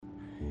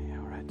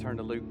Turn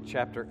to Luke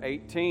chapter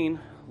 18.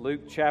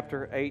 Luke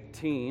chapter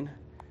 18.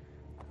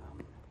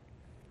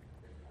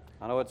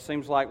 I know it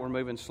seems like we're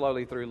moving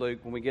slowly through Luke.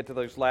 When we get to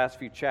those last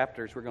few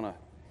chapters, we're going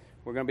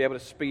to be able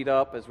to speed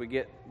up as we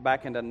get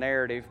back into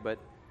narrative. But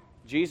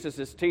Jesus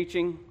is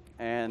teaching,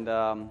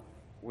 and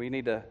we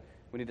need to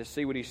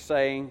see what he's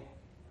saying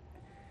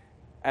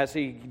as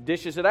he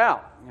dishes it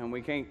out. And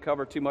we can't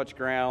cover too much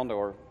ground,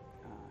 or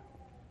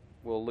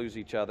we'll lose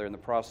each other in the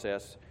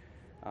process.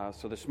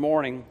 So this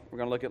morning, we're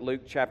going to look at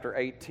Luke chapter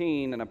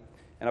 18 and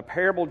a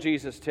parable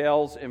Jesus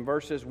tells in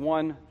verses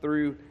 1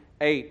 through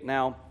 8.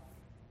 Now,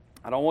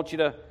 I don't want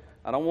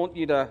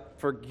you to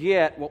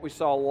forget what we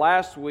saw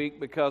last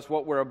week, because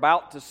what we're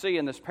about to see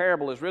in this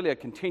parable is really a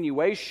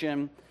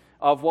continuation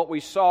of what we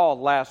saw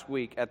last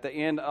week at the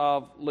end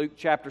of Luke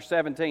chapter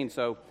 17.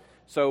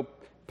 So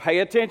pay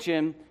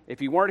attention.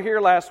 If you weren't here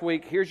last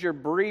week, here's your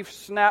brief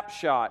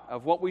snapshot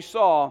of what we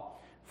saw.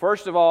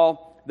 First of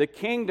all, the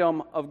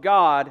kingdom of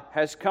God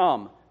has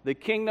come. The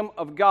kingdom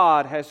of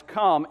God has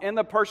come in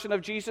the person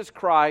of Jesus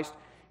Christ.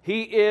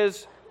 He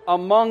is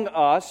among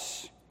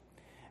us.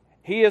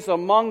 He is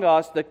among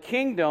us. The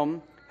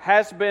kingdom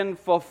has been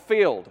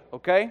fulfilled.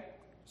 Okay?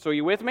 So are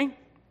you with me?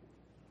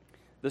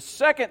 The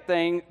second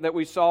thing that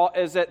we saw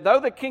is that though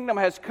the kingdom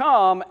has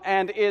come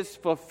and is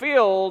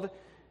fulfilled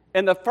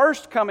in the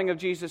first coming of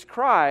Jesus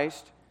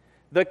Christ,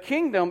 the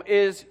kingdom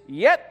is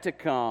yet to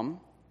come.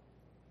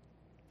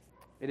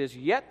 It is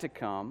yet to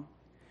come,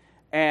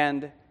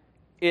 and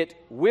it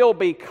will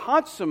be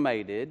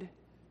consummated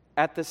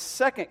at the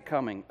second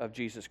coming of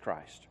Jesus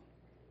Christ.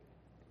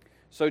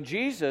 So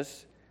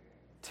Jesus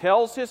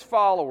tells his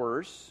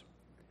followers,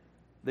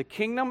 the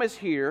kingdom is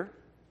here,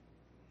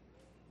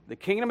 the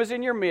kingdom is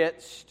in your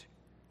midst,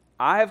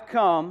 I have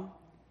come,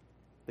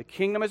 the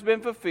kingdom has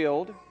been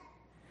fulfilled,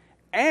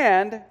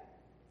 and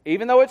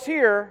even though it's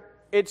here,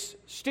 it's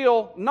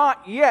still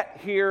not yet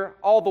here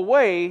all the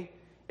way.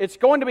 It's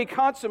going to be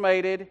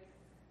consummated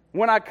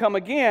when I come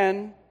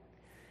again.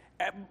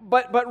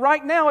 But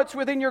right now it's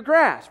within your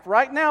grasp.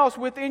 Right now it's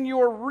within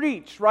your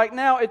reach. Right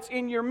now it's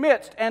in your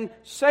midst. And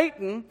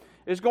Satan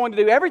is going to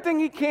do everything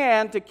he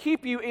can to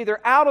keep you either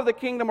out of the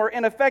kingdom or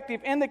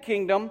ineffective in the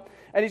kingdom.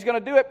 And he's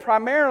going to do it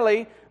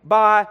primarily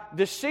by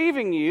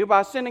deceiving you,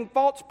 by sending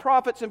false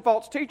prophets and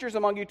false teachers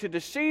among you to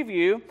deceive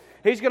you.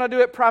 He's going to do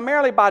it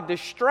primarily by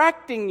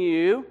distracting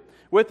you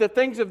with the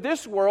things of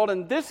this world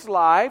and this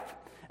life.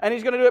 And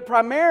he's going to do it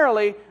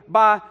primarily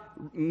by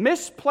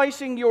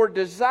misplacing your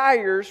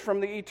desires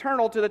from the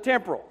eternal to the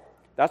temporal.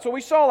 That's what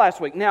we saw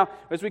last week. Now,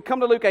 as we come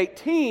to Luke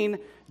 18,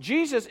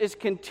 Jesus is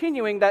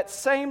continuing that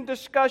same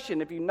discussion.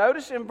 If you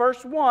notice in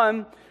verse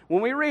 1,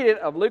 when we read it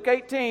of Luke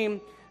 18,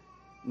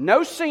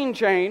 no scene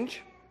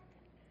change,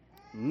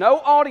 no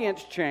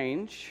audience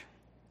change.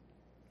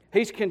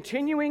 He's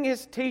continuing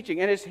his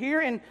teaching. And it's here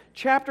in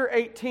chapter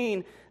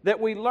 18 that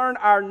we learn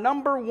our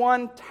number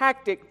one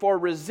tactic for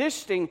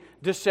resisting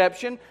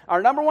deception,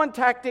 our number one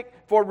tactic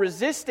for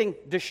resisting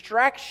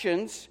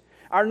distractions,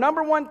 our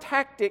number one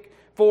tactic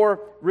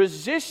for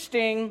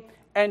resisting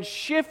and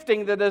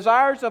shifting the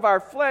desires of our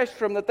flesh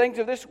from the things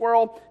of this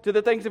world to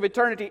the things of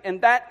eternity,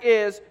 and that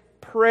is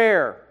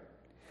prayer.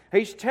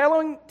 He's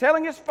telling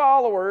his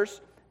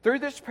followers through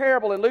this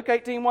parable in Luke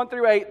 18, 1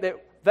 through 8,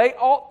 that they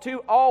ought to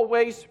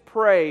always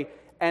pray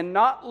and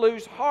not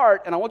lose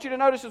heart. And I want you to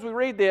notice as we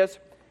read this,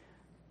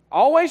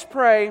 always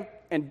pray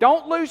and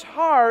don't lose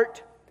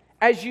heart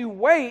as you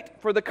wait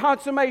for the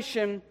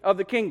consummation of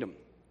the kingdom.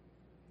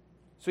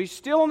 So he's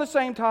still on the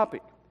same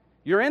topic.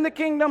 You're in the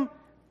kingdom,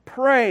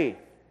 pray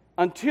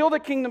until the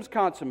kingdom's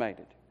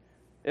consummated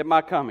at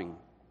my coming.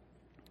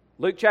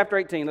 Luke chapter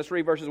 18, let's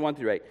read verses 1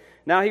 through 8.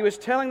 Now he was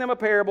telling them a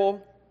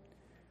parable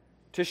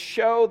to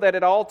show that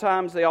at all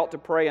times they ought to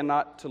pray and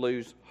not to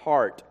lose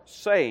heart,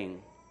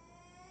 saying,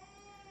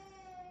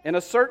 in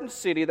a certain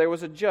city there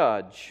was a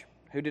judge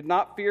who did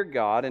not fear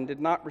God and did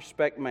not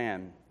respect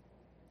man.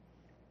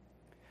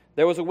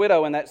 There was a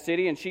widow in that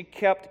city, and she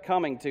kept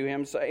coming to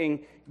him,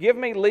 saying, give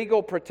me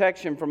legal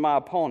protection from my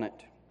opponent.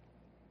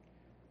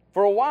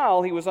 For a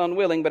while he was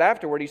unwilling, but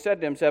afterward he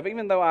said to himself,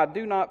 even though I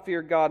do not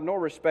fear God nor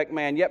respect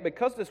man, yet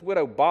because this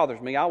widow bothers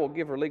me, I will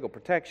give her legal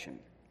protection.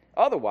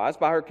 Otherwise,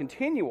 by her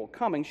continual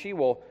coming, she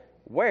will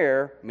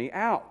wear me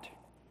out.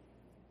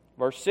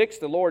 Verse 6,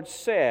 the Lord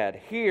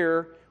said,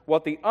 hear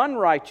what the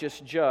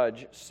unrighteous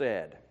judge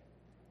said.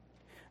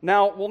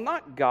 Now, will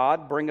not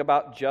God bring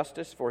about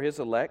justice for his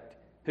elect,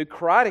 who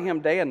cry to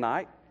him day and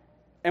night?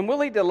 And will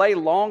he delay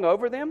long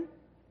over them?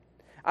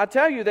 I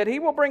tell you that he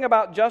will bring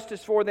about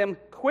justice for them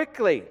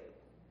quickly.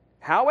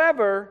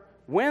 However,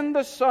 when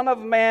the Son of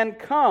Man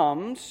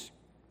comes,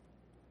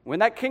 when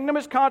that kingdom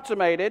is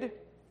consummated,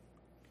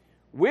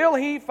 will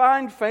he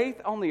find faith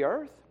on the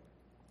earth?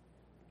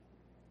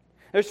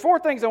 There's four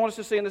things I want us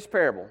to see in this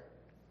parable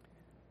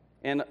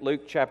in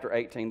Luke chapter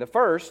 18. The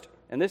first,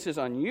 and this is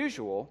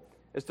unusual,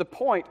 is the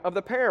point of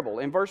the parable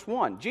in verse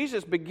 1.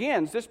 Jesus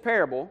begins this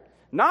parable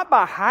not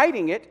by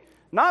hiding it,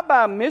 not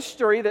by a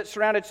mystery that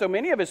surrounded so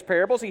many of his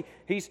parables.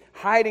 He's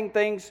hiding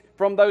things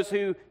from those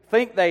who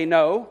think they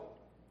know.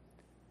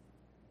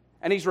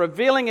 and He's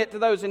revealing it to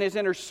those in His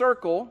inner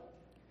circle.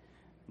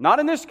 Not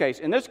in this case.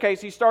 In this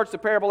case, He starts the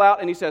parable out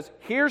and He says,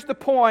 here's the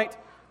point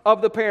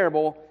of the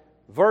parable.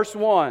 Verse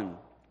 1.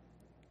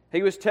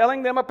 He was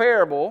telling them a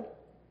parable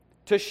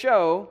to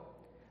show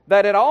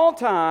that at all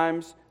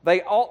times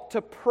they ought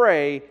to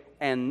pray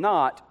and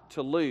not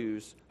to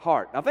lose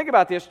heart. Now think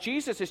about this.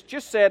 Jesus has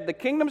just said the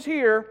kingdom's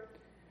here,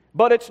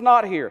 but it's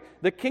not here.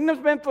 The kingdom's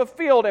been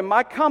fulfilled in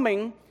my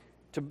coming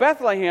to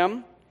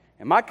Bethlehem,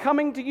 and my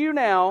coming to you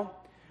now,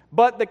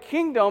 but the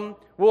kingdom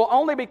will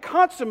only be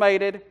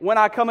consummated when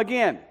I come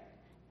again.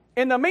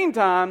 In the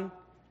meantime,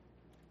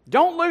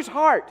 don't lose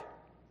heart.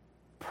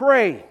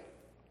 Pray.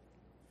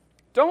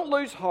 Don't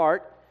lose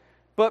heart,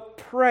 but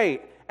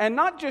pray. And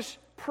not just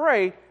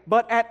pray,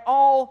 but at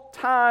all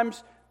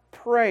times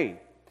pray.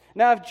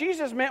 Now, if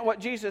Jesus meant what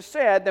Jesus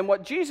said, then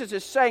what Jesus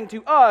is saying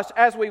to us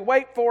as we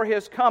wait for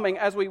His coming,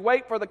 as we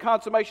wait for the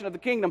consummation of the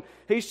kingdom,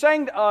 He's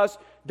saying to us,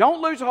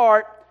 don't lose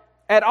heart.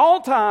 At all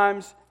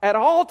times,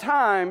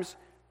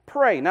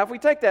 pray. Now, if we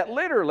take that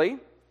literally,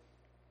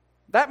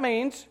 that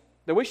means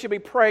that we should be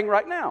praying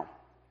right now.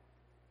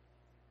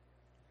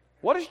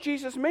 What does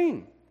Jesus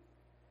mean?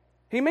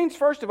 He means,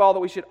 first of all, that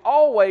we should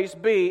always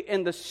be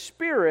in the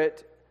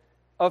spirit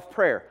of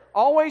prayer.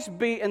 Always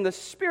be in the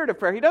spirit of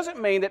prayer. He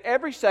doesn't mean that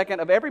every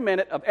second of every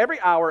minute of every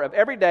hour of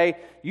every day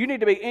you need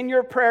to be in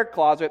your prayer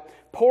closet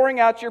pouring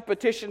out your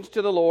petitions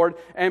to the Lord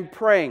and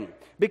praying.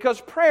 Because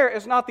prayer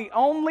is not the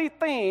only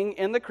thing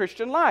in the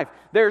Christian life.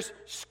 There's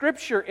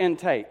scripture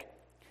intake.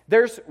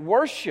 There's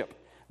worship.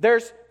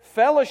 There's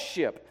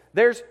fellowship.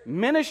 There's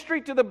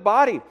ministry to the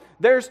body.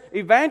 There's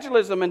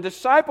evangelism and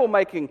disciple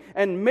making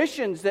and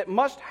missions that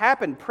must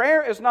happen.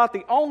 Prayer is not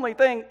the only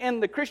thing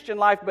in the Christian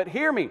life, but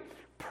hear me.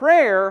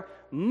 Prayer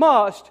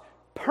must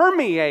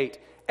permeate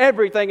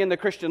everything in the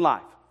Christian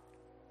life.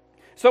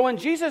 So when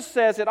Jesus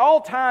says at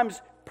all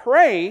times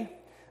pray,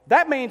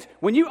 that means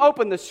when you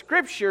open the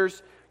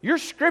Scriptures, your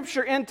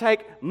Scripture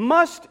intake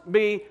must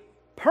be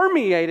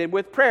permeated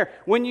with prayer.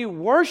 When you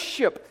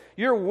worship,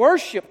 your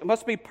worship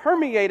must be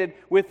permeated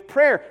with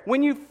prayer.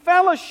 When you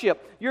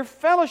fellowship, your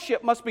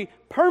fellowship must be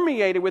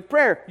permeated with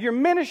prayer. Your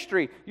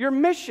ministry, your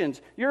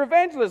missions, your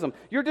evangelism,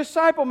 your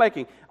disciple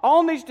making,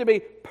 all needs to be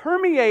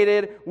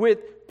permeated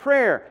with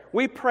prayer.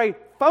 We pray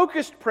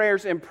focused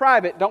prayers in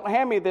private. Don't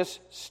hand me this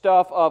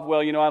stuff of, well,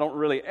 I don't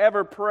really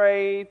ever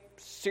pray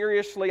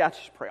seriously. I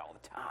just pray all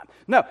the time.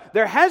 No,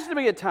 there has to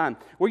be a time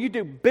where you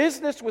do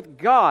business with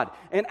God,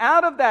 and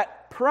out of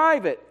that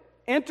private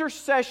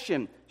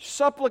intercession,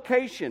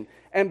 supplication,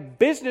 and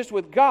business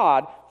with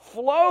God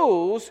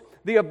flows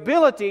the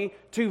ability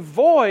to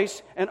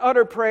voice and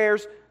utter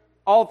prayers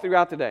all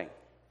throughout the day.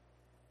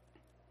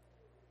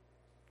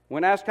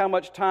 When asked how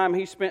much time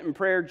he spent in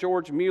prayer,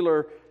 George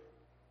Mueller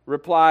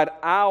replied,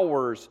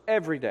 hours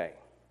every day.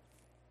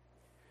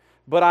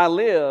 But I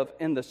live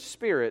in the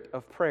spirit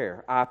of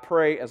prayer. I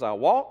pray as I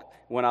walk,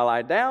 when I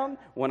lie down,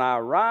 when I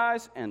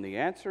arise, and the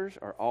answers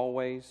are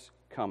always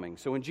coming.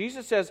 So when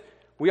Jesus says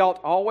we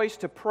ought always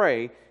to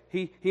pray,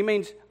 he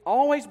means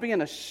always be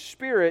in a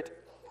spirit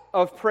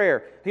of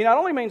prayer. He not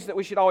only means that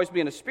we should always be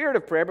in a spirit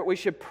of prayer, but we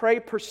should pray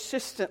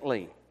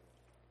persistently.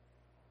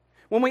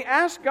 When we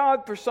ask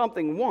God for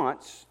something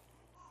once,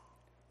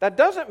 that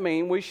doesn't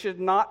mean we should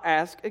not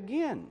ask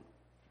again.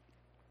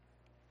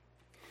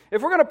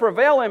 If we're going to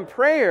prevail in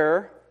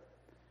prayer,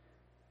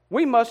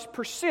 we must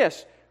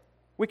persist.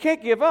 We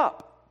can't give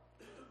up.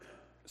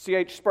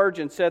 C.H.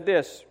 Spurgeon said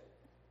this: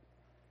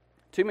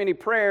 too many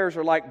prayers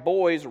are like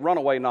boys'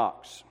 runaway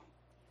knocks.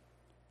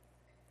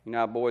 You know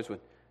how boys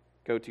would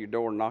go to your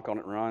door and knock on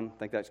it and run?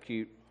 Think that's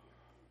cute?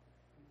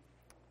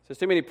 Says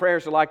too many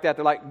prayers are like that.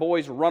 They're like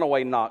boys'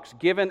 runaway knocks,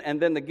 given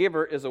and then the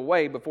giver is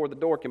away before the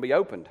door can be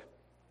opened.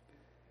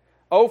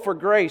 Oh, for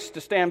grace to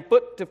stand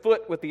foot to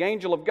foot with the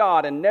angel of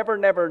God and never,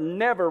 never,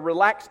 never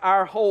relax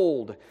our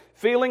hold,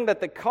 feeling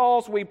that the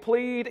cause we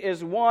plead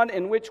is one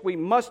in which we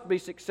must be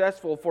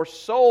successful, for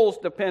souls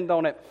depend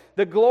on it.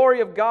 The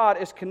glory of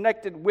God is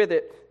connected with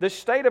it. The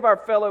state of our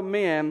fellow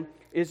men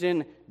is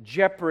in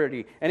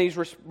jeopardy. And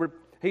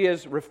he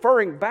is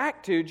referring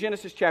back to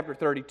Genesis chapter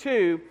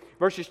 32,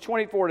 verses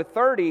 24 to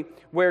 30,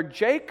 where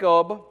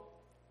Jacob,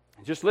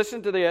 just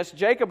listen to this,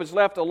 Jacob is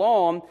left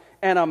alone,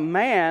 and a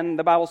man,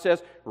 the Bible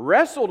says,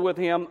 wrestled with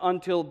him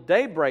until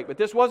daybreak. But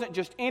this wasn't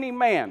just any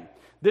man.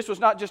 This was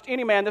not just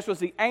any man. This was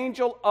the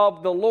angel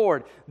of the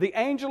Lord. The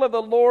angel of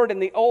the Lord in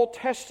the Old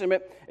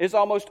Testament is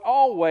almost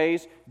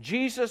always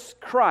Jesus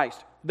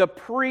Christ, the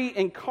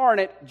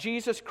pre-incarnate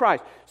Jesus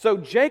Christ. So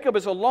Jacob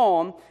is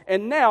alone,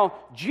 and now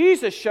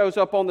Jesus shows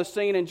up on the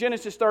scene in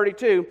Genesis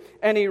 32,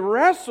 and he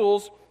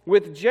wrestles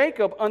with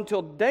Jacob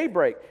until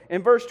daybreak.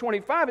 In verse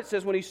 25 it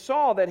says, when he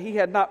saw that he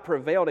had not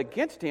prevailed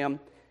against him,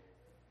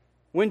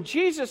 when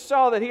Jesus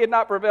saw that he had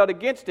not prevailed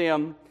against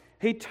him,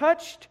 he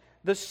touched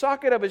the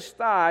socket of his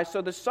thigh,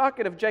 so the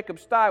socket of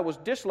Jacob's thigh was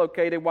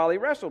dislocated while he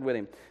wrestled with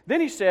him. Then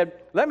he said,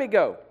 let me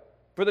go,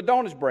 for the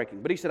dawn is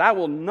breaking. But he said, I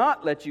will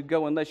not let you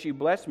go unless you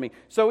bless me.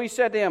 So he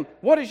said to him,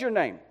 what is your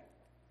name?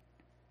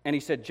 And he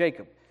said,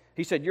 Jacob.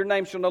 He said, your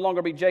name shall no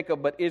longer be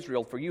Jacob, but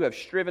Israel, for you have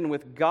striven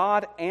with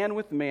God and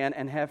with men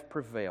and have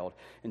prevailed.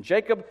 And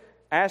Jacob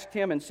asked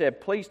him and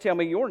said, please tell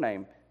me your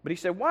name. But he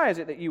said, why is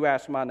it that you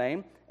ask my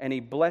name? And he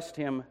blessed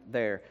him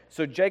there.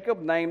 So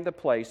Jacob named the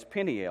place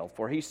Peniel,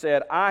 for he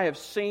said, I have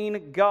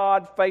seen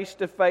God face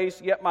to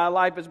face, yet my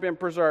life has been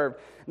preserved.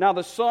 Now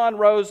the sun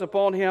rose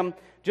upon him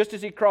just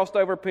as he crossed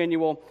over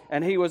Peniel,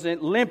 and he was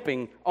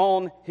limping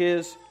on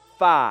his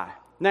thigh.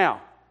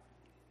 Now,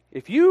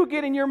 if you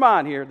get in your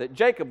mind here that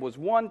Jacob was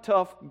one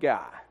tough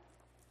guy,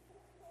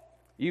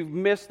 you've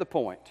missed the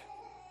point.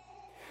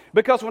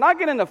 Because when I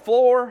get in the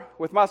floor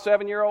with my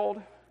 7-year-old,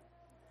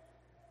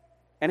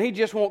 and he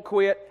just won't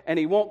quit, and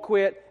he won't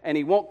quit, and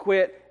he won't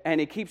quit, and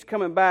he keeps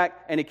coming back,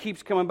 and he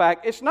keeps coming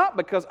back, it's not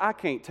because I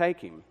can't take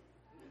him.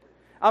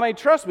 I mean,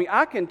 trust me,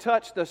 I can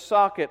touch the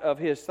socket of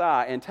his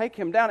thigh and take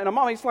him down.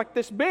 And he's like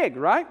this big,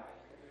 right?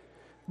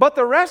 But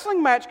the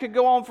wrestling match could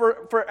go on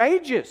for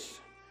ages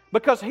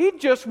because he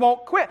just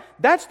won't quit.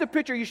 That's the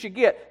picture you should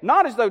get.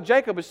 Not as though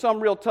Jacob is some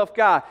real tough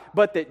guy,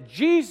 but that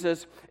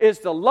Jesus is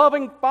the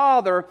loving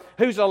Father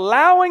who's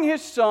allowing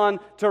His Son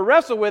to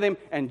wrestle with him,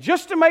 and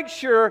just to make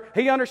sure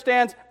he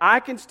understands,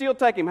 I can still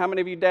take him. How many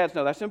of you dads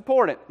know that's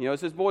important? You know,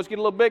 as his boys get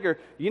a little bigger,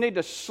 you need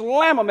to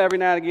slam them every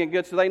now and again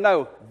good so they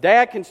know,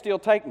 Dad can still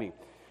take me.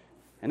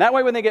 And that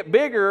way when they get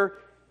bigger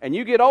and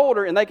you get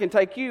older and they can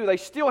take you, they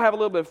still have a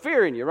little bit of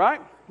fear in you,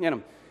 right? You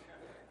know.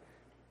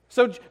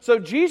 So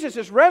Jesus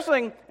is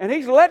wrestling, and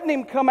he's letting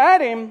him come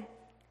at him.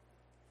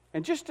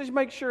 And just to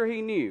make sure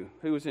he knew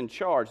who was in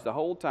charge the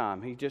whole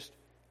time, he just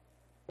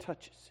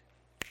touches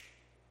him.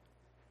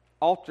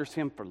 Alters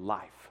him for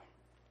life.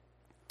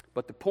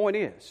 But the point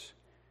is,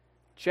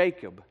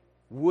 Jacob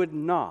would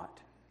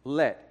not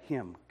let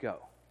him go.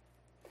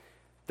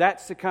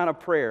 That's the kind of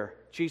prayer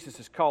Jesus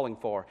is calling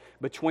for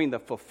between the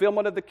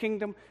fulfillment of the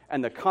kingdom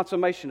and the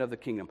consummation of the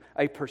kingdom.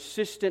 A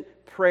persistent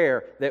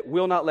prayer that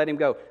will not let him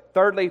go.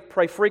 Thirdly,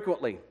 pray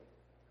frequently.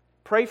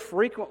 Pray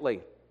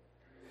frequently.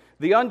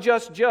 The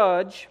unjust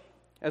judge,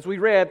 as we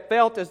read,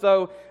 felt as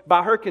though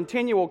by her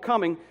continual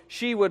coming,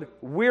 she would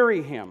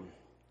weary him.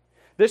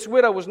 This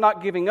widow was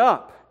not giving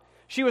up.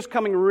 She was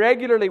coming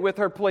regularly with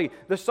her plea.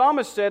 The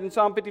psalmist said in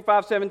Psalm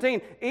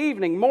 55:17,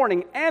 evening,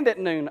 morning, and at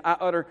noon I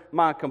utter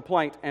my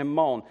complaint and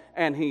moan,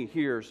 and He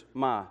hears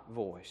my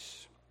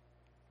voice.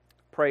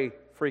 Pray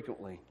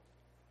frequently.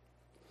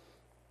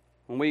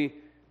 When we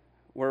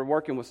were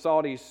working with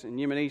Saudis and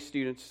Yemenese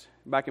students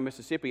back in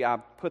Mississippi, I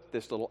put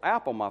this little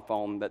app on my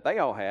phone that they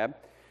all had,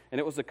 and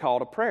it was a call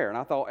to prayer. And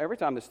I thought, every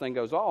time this thing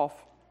goes off,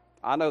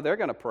 I know they're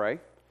going to pray.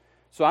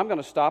 So I'm going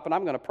to stop and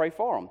I'm going to pray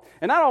for them.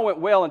 And that all went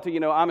well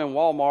until, I'm in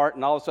Walmart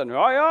and all of a sudden,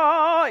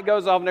 it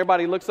goes off and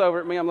everybody looks over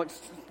at me. I'm like,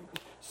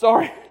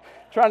 sorry,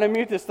 trying to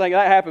mute this thing.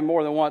 That happened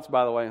more than once,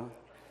 by the way.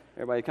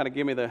 Everybody kind of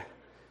give me the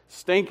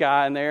stink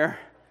eye in there.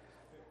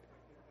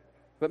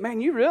 But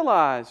man, you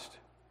realized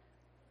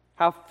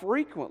how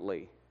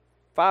frequently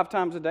 5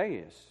 times a day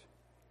is.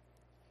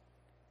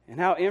 And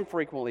how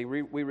infrequently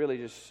we really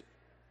just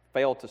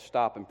fail to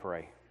stop and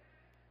pray.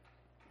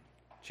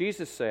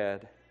 Jesus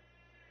said,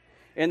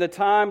 in the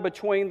time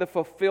between the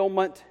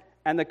fulfillment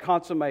and the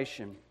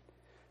consummation,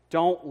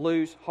 don't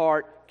lose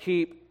heart.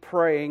 Keep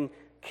praying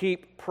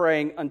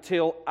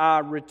until I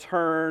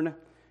return.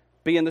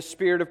 Be in the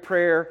spirit of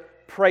prayer.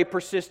 Pray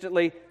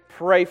persistently.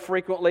 Pray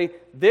frequently.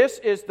 This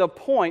is the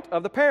point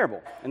of the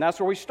parable, and that's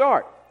where we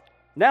start.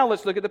 Now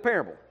let's look at the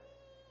parable.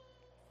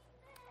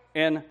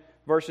 In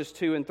verses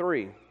 2 and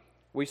 3,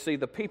 we see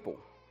the people.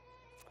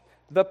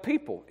 The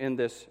people in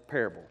this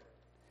parable.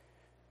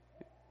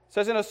 It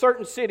says, in a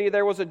certain city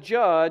there was a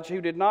judge who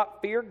did not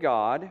fear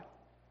God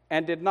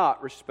and did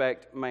not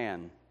respect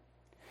man.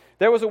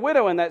 There was a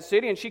widow in that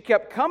city, and she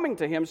kept coming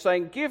to him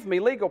saying, give me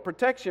legal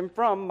protection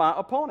from my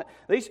opponent.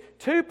 These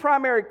 2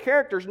 primary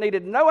characters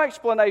needed no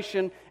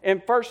explanation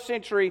in first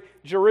century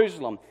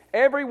Jerusalem.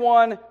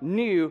 Everyone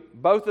knew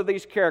both of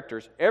these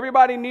characters.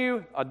 Everybody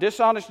knew a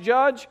dishonest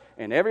judge,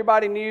 and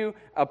everybody knew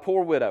a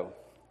poor widow.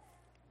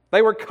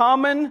 They were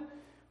common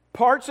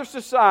parts of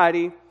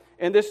society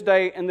in this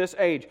day and this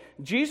age.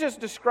 Jesus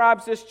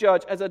describes this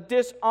judge as a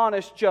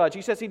dishonest judge.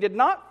 He says he did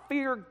not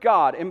fear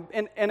God.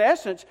 In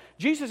essence,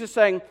 Jesus is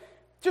saying,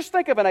 just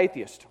think of an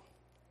atheist.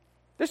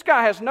 This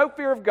guy has no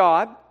fear of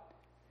God.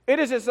 It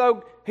is as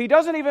though he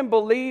doesn't even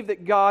believe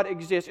that God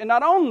exists. And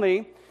not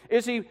only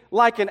is he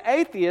like an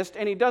atheist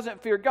and he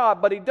doesn't fear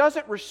God, but he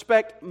doesn't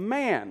respect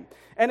man.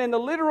 And in the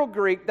literal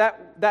Greek,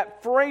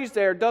 that phrase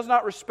there, does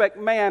not respect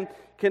man,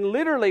 can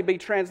literally be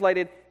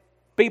translated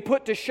be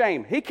put to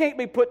shame. He can't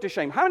be put to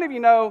shame. How many of you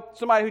know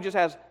somebody who just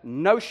has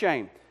no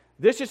shame?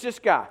 This is this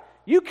guy.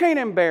 You can't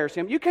embarrass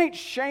him. You can't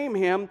shame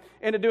him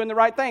into doing the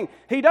right thing.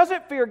 He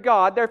doesn't fear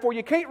God, therefore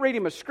you can't read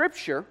him a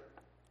scripture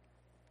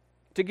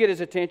to get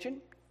his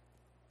attention.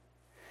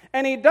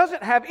 And he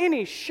doesn't have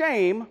any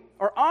shame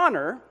or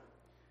honor,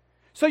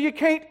 so you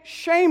can't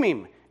shame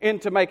him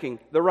into making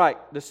the right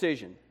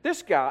decision.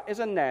 This guy is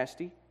a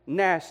nasty,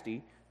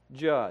 nasty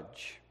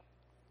judge.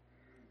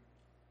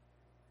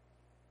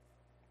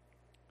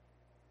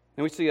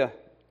 And we see a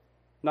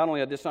not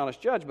only a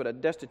dishonest judge, but a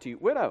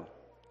destitute widow.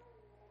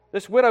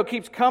 This widow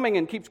keeps coming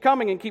and keeps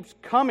coming and keeps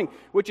coming,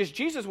 which is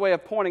Jesus' way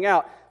of pointing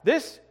out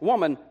this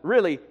woman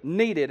really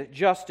needed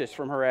justice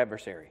from her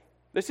adversary.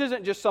 This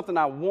isn't just something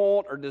I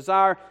want or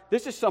desire.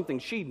 This is something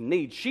she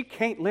needs. She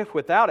can't live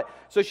without it.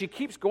 So she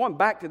keeps going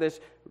back to this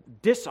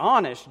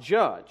dishonest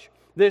judge,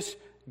 this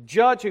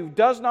judge who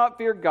does not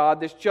fear God,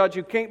 this judge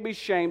who can't be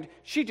shamed.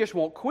 She just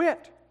won't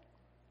quit.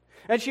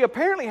 And she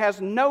apparently has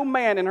no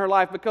man in her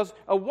life because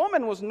a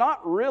woman was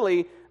not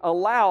really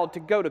allowed to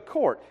go to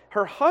court.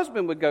 Her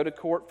husband would go to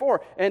court for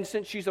her. And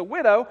since she's a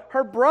widow,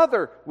 her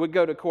brother would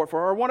go to court for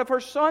her, or one of her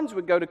sons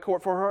would go to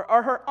court for her,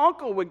 or her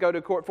uncle would go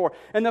to court for her.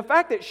 And the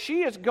fact that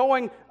she is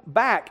going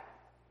back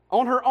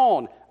on her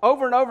own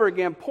over and over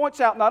again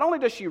points out not only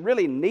does she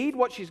really need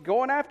what she's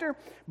going after,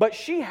 but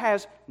she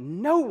has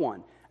no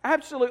one,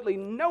 absolutely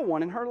no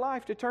one in her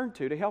life to turn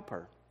to help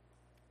her.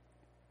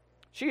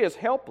 She is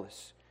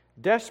helpless,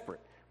 desperate,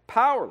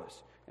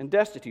 powerless, and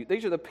destitute.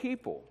 These are the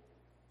people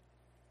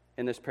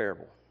in this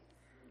parable.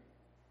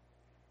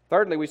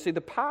 Thirdly, we see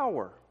the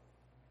power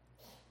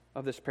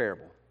of this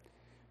parable.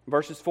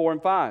 Verses 4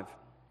 and 5.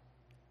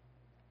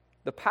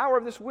 The power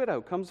of this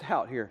widow comes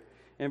out here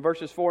in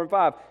verses 4 and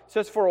 5. It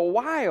says, for a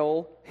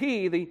while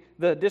he,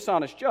 the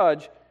dishonest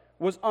judge,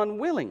 was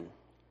unwilling.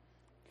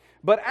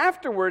 But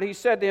afterward he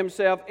said to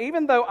himself,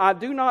 even though I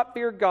do not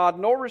fear God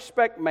nor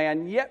respect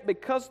man, yet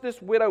because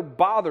this widow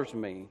bothers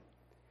me,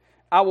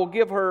 I will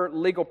give her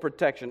legal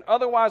protection.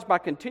 Otherwise, by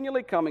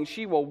continually coming,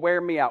 she will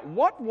wear me out.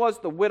 What was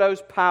the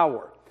widow's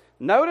power?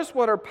 Notice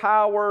what her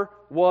power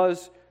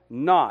was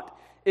not.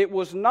 It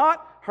was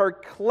not her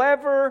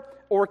clever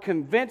or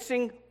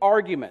convincing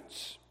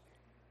arguments.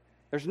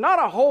 There's not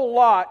a whole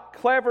lot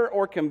clever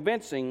or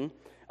convincing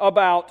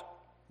about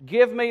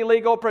give me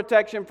legal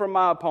protection from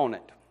my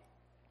opponent.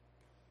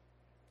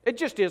 It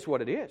just is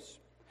what it is.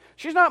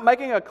 She's not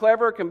making a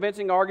clever,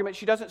 convincing argument.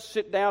 She doesn't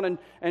sit down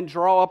and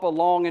draw up a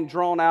long and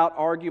drawn-out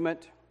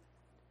argument.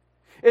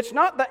 It's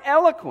not the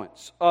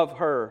eloquence of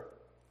her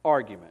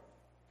argument.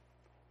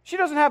 She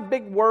doesn't have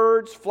big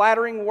words,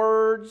 flattering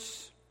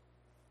words.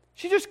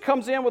 She just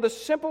comes in with a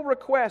simple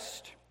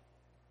request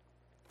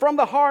from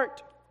the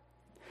heart.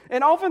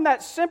 And often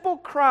that simple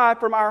cry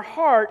from our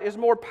heart is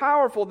more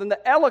powerful than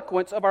the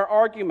eloquence of our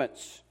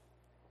arguments.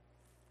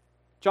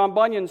 John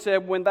Bunyan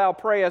said, when thou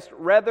prayest,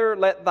 rather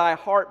let thy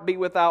heart be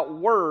without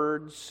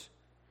words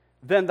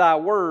than thy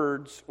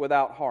words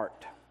without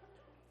heart.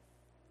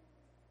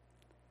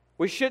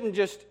 We shouldn't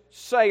just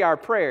say our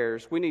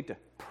prayers. We need to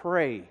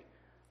pray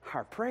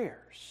our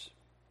prayers.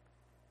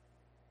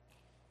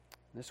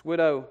 This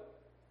widow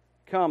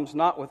comes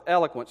not with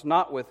eloquence,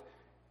 not with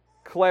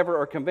clever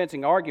or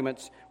convincing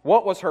arguments.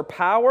 What was her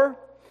power?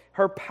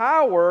 Her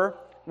power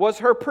was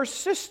her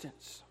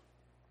persistence.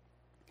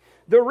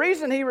 The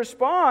reason he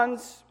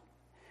responds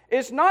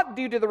is not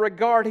due to the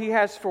regard he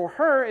has for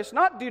her. It's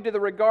not due to the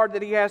regard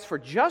that he has for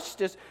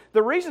justice.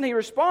 The reason he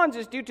responds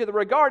is due to the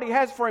regard he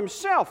has for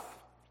himself.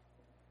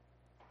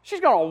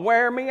 She's going to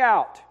wear me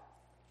out.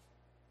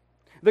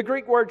 The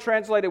Greek word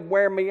translated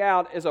wear me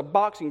out is a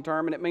boxing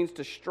term, and it means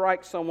to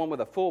strike someone with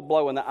a full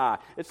blow in the eye.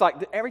 It's like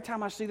every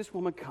time I see this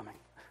woman coming,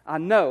 I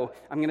know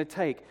I'm going to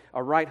take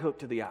a right hook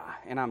to the eye,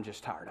 and I'm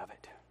just tired of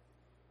it.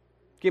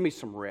 Give me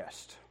some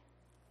rest.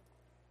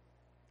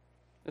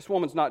 This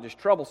woman's not just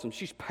troublesome,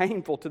 she's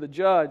painful to the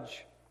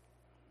judge.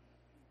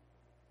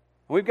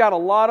 We've got a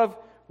lot of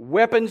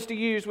weapons to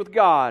use with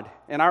God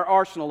in our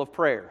arsenal of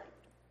prayer.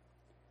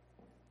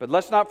 But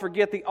let's not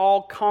forget the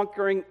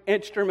all-conquering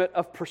instrument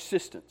of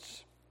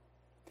persistence.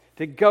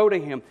 To go to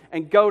Him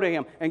and go to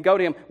Him and go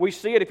to Him. We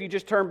see it if you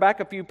just turn back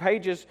a few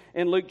pages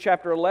in Luke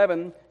chapter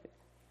 11.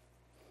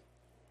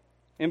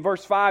 In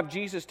verse 5,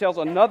 Jesus tells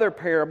another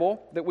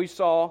parable that we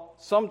saw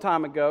some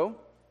time ago.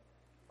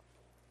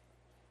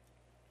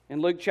 In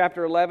Luke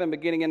chapter 11,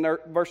 beginning in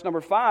verse number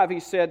 5, He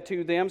said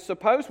to them,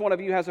 suppose one of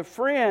you has a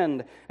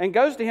friend and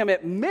goes to him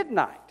at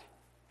midnight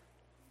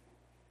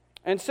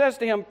and says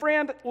to him,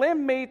 friend,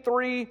 lend me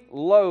 3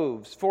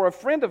 loaves, for a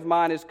friend of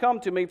mine has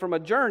come to me from a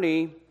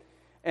journey,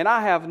 and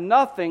I have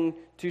nothing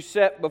to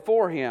set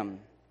before him.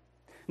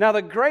 Now,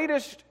 the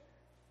greatest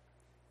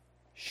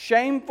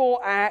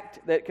shameful act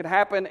that could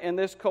happen in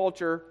this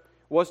culture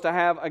was to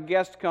have a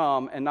guest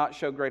come and not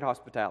show great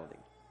hospitality.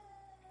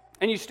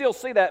 And you still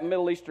see that in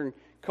Middle Eastern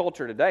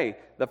culture today.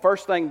 The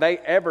first thing they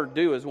ever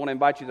do is want to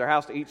invite you to their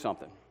house to eat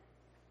something.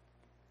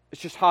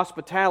 It's just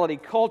hospitality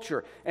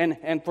culture.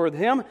 And for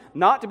them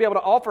not to be able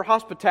to offer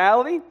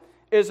hospitality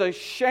is a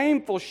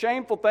shameful,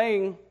 shameful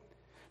thing.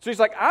 So he's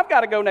like, I've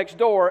got to go next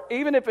door.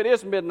 Even if it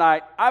is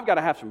midnight, I've got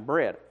to have some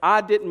bread. I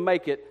didn't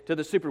make it to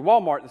the Super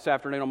Walmart this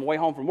afternoon on my way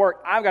home from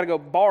work. I've got to go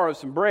borrow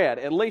some bread,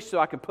 at least so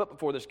I can put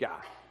before this guy.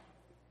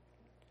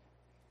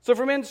 So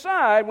from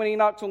inside, when he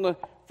knocks on the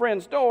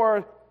friend's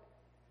door,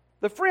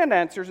 the friend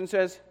answers and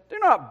says, do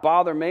not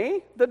bother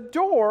me. The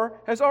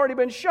door has already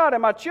been shut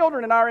and my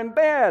children and I are in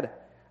bed.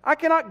 I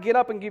cannot get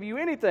up and give you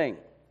anything.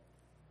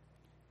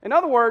 In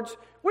other words,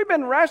 we've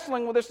been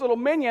wrestling with this little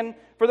minion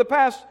for the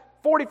past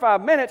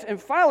 45 minutes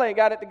and finally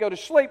got it to go to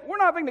sleep, we're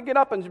not going to get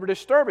up and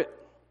disturb it.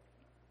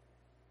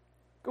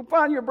 Go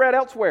find your bread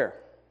elsewhere.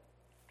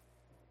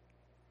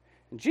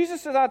 And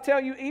Jesus says, I tell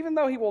you, even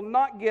though he will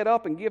not get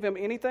up and give him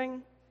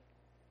anything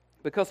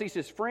because he's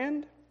his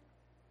friend,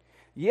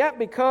 yet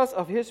because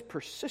of his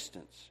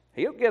persistence,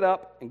 he'll get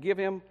up and give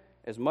him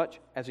as much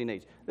as he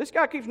needs. This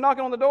guy keeps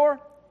knocking on the door,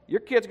 your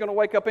kid's going to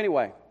wake up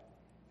anyway.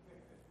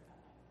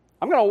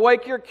 I'm going to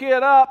wake your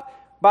kid up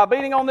by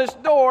beating on this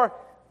door.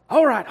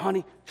 All right,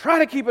 honey, try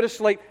to keep it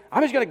asleep.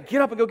 I'm just going to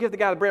get up and go give the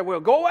guy the bread. Well,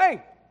 go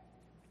away.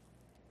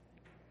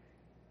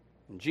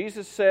 And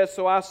Jesus says,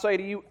 so I say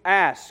to you,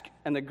 ask.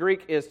 And the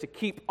Greek is to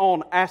keep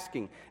on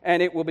asking,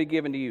 and it will be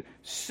given to you.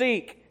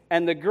 Seek,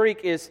 and the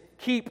Greek is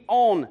keep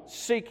on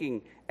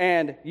seeking,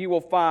 and you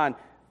will find.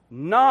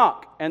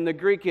 Knock, and the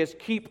Greek is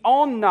keep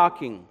on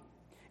knocking,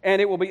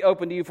 and it will be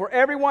open to you. For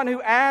everyone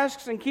who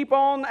asks and keep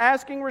on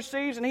asking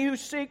receives, and he who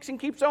seeks and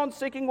keeps on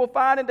seeking will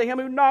find, and to him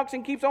who knocks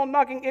and keeps on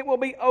knocking it will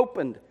be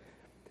opened.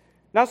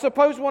 Now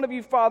suppose one of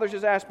you fathers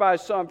is asked by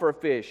his son for a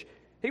fish.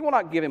 He will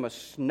not give him a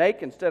snake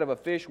instead of a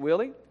fish, will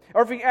he?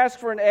 Or if he asks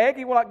for an egg,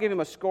 he will not give him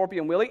a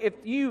scorpion, will he? If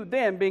you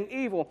then, being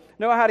evil,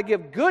 know how to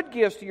give good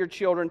gifts to your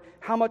children,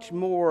 how much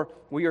more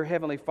will your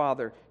heavenly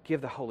Father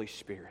give the Holy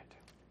Spirit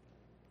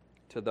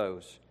to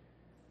those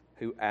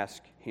who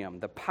ask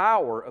him? The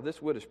power of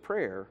this widow's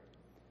prayer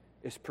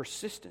is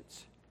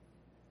persistence.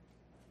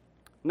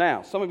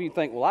 Now, some of you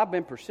think, well, I've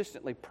been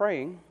persistently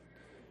praying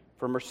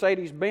for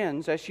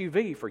Mercedes-Benz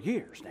SUV for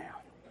years now.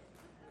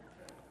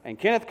 And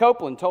Kenneth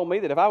Copeland told me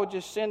that if I would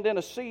just send in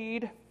a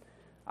seed,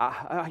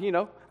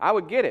 I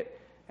would get it.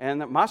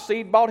 And my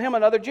seed bought him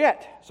another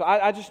jet. So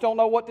I just don't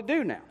know what to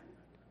do now.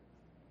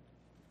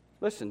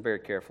 Listen very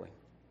carefully.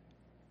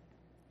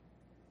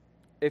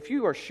 If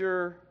you are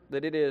sure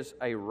that it is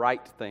a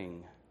right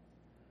thing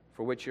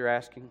for which you're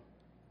asking,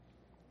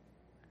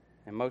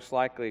 and most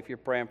likely if you're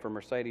praying for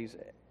Mercedes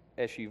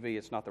SUV,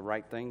 it's not the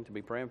right thing to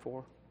be praying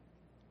for.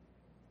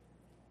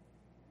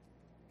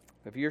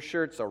 If you're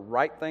sure it's a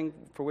right thing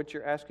for which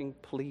you're asking,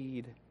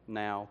 plead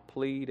now,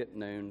 plead at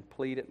noon,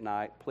 plead at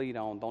night, plead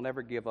on. Don't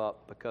ever give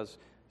up, because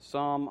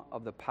some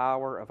of the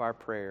power of our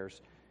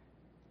prayers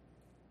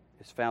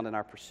is found in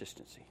our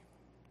persistency.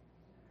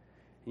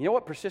 You know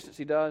what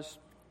persistency does?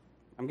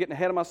 I'm getting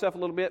ahead of myself a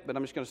little bit, but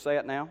I'm just going to say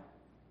it now.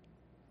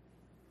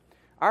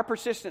 Our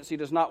persistency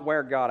does not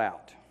wear God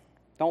out.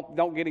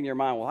 Don't get in your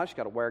mind, well, I just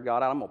got to wear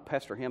God out. I'm going to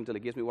pester him until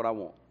he gives me what I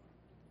want.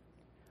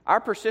 Our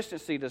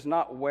persistency does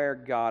not wear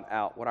God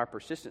out. What our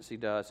persistency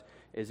does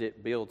is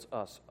it builds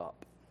us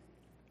up.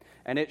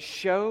 And it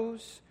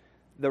shows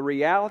the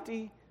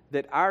reality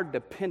that our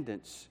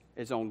dependence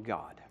is on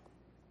God.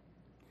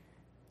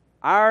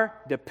 Our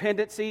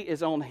dependency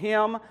is on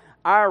him.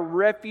 Our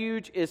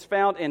refuge is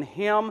found in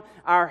him.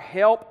 Our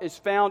help is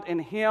found in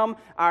him.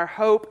 Our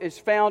hope is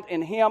found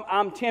in him.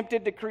 I'm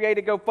tempted to create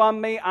a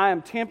GoFundMe. I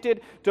am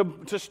tempted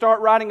to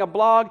start writing a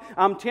blog.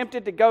 I'm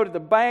tempted to go to the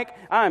bank.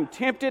 I am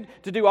tempted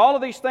to do all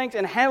of these things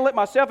and handle it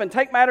myself and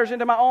take matters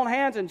into my own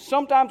hands. And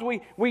sometimes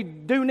we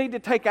do need to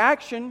take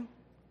action.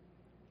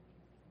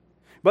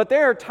 But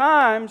there are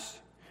times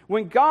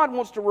when God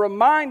wants to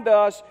remind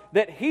us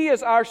that he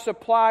is our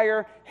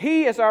supplier,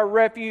 he is our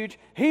refuge,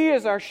 he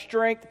is our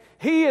strength,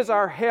 he is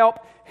our help,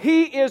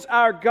 he is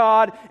our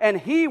God, and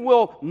he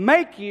will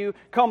make you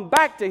come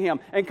back to him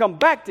and come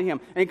back to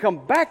him and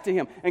come back to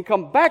him and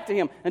come back to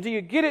him until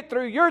you get it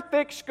through your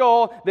thick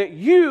skull that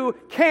you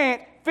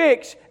can't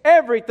fix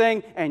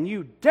everything and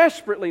you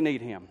desperately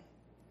need him.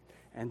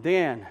 And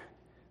then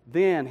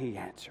he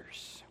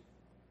answers.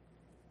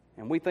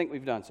 And we think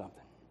we've done something.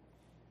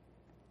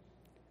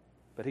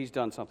 But he's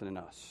done something in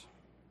us.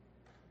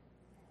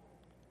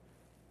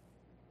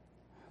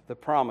 The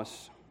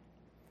promise,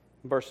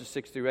 verses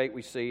 6 through 8,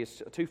 we see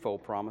is a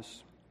twofold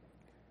promise.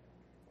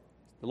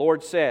 The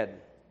Lord said,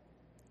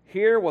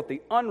 hear what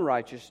the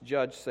unrighteous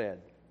judge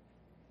said.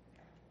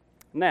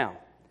 Now,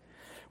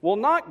 will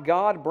not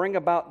God bring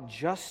about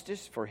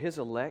justice for his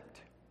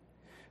elect,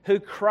 who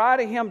cry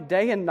to him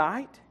day and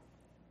night?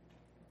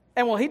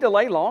 And will he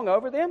delay long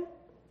over them?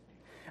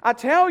 I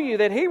tell you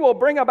that he will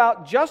bring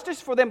about justice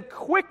for them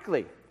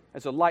quickly.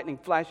 As the lightning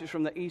flashes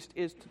from the east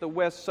is to the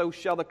west, so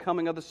shall the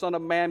coming of the Son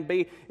of Man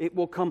be. It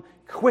will come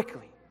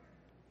quickly.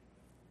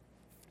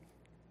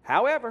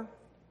 However,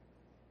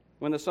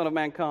 when the Son of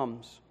Man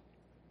comes,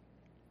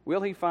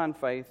 will he find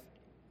faith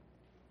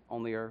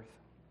on the earth?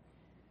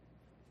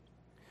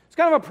 It's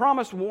kind of a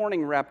promised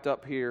warning wrapped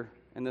up here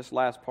in this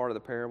last part of the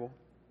parable.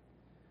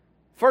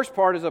 First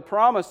part is a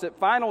promise that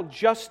final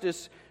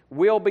justice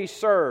will be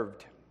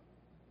served.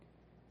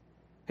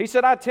 He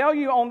said, I tell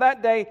you, on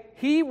that day,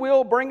 he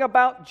will bring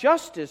about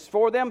justice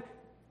for them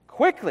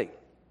quickly.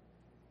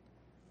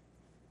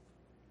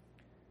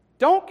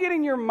 Don't get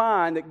in your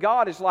mind that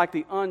God is like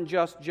the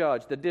unjust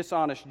judge, the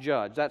dishonest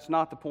judge. That's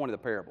not the point of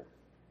the parable.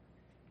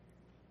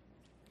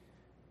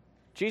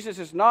 Jesus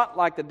is not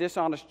like the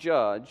dishonest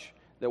judge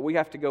that we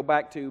have to go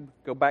back to,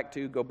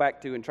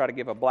 and try to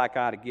give a black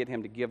eye to get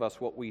him to give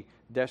us what we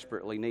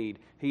desperately need.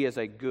 He is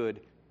a good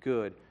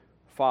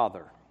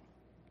Father.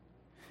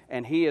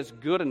 and He is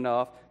good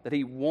enough that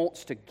He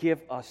wants to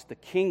give us the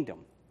kingdom.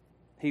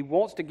 He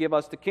wants to give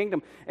us the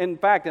kingdom. In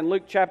fact, in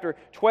Luke chapter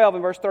 12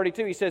 and verse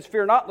 32, He says,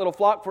 "Fear not, little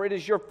flock, for it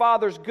is your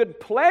Father's good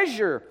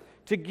pleasure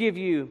to give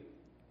you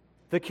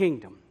the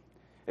kingdom."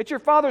 It's your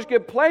Father's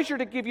good pleasure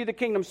to give you the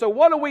kingdom. So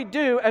what do we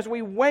do as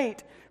we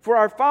wait for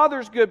our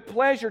Father's good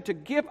pleasure to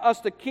give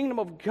us the kingdom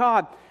of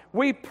God?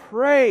 We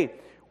pray.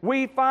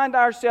 We find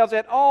ourselves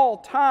at all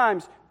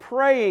times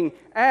praying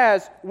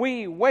as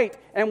we wait.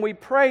 And we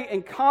pray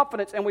in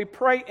confidence, and we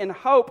pray in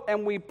hope,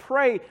 and we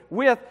pray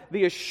with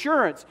the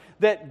assurance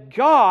that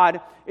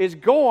God is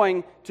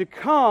going to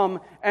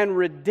come and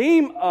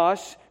redeem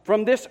us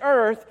from this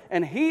earth,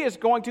 and He is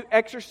going to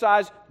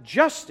exercise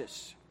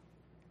justice.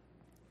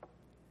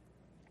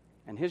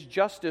 And His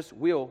justice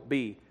will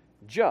be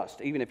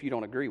just, even if you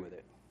don't agree with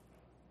it.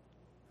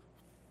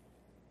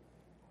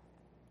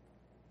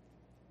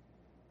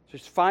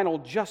 His final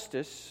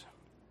justice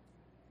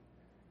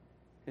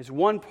is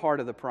one part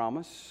of the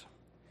promise.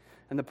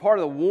 And the part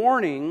of the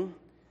warning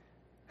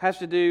has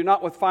to do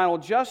not with final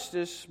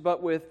justice,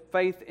 but with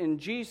faith in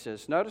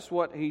Jesus. Notice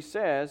what He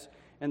says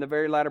in the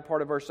very latter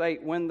part of verse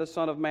 8. When the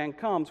Son of Man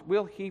comes,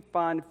 will He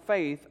find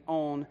faith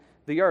on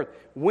the earth?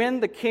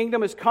 When the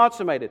kingdom is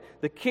consummated,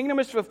 the kingdom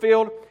is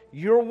fulfilled,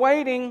 you're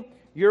waiting.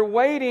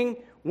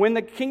 When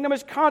the kingdom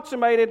is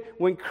consummated,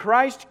 when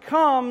Christ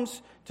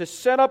comes to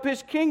set up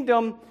His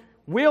kingdom,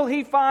 will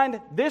He find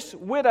this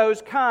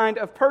widow's kind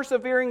of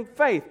persevering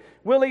faith?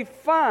 Will He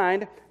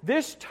find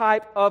this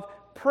type of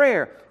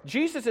prayer?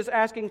 Jesus is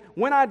asking,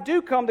 when I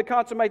do come to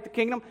consummate the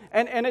kingdom,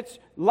 and it's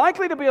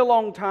likely to be a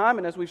long time,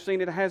 and as we've seen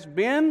it has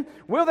been,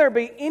 will there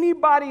be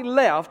anybody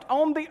left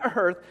on the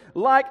earth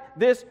like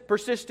this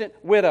persistent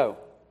widow?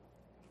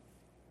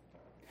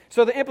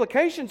 So the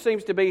implication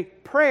seems to be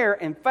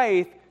prayer and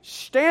faith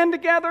stand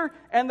together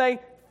and they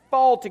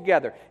fall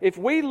together. If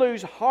we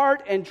lose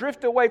heart and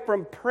drift away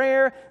from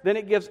prayer, then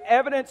it gives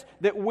evidence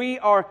that we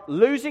are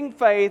losing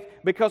faith,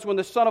 because when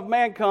the Son of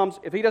Man comes,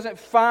 if He doesn't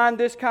find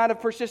this kind of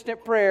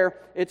persistent prayer,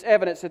 it's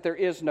evidence that there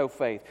is no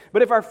faith.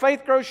 But if our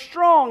faith grows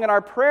strong and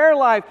our prayer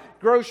life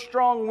grows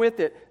strong with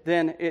it,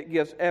 then it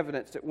gives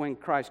evidence that when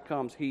Christ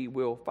comes, He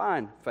will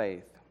find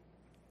faith.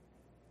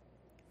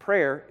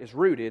 Prayer is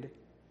rooted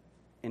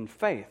in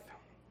faith.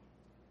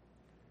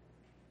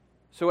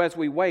 So as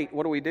we wait,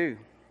 what do?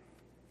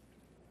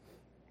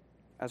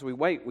 As we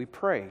wait, we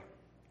pray.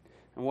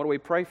 And what do we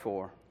pray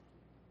for?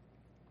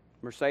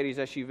 Mercedes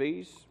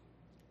SUVs,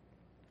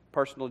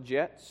 personal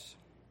jets,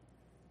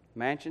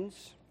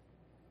 mansions,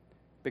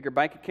 bigger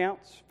bank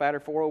accounts, fatter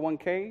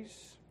 401ks.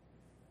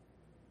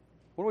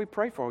 What do we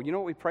pray for? You know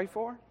what we pray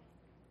for?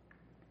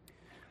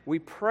 We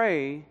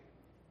pray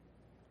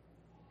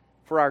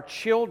for our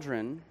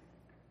children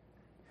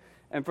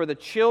and for the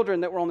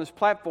children that were on this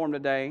platform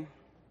today,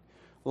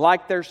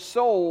 like their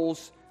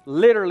souls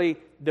literally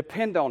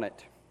depend on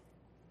it.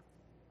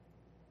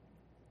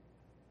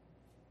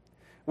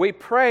 We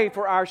pray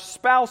for our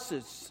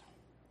spouses.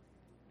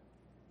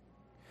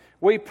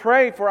 We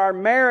pray for our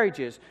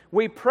marriages.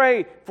 We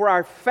pray for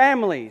our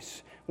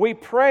families. We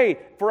pray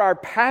for our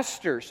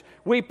pastors.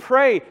 We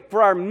pray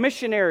for our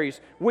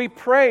missionaries. We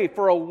pray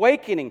for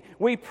awakening.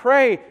 We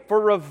pray for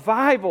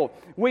revival.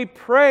 We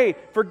pray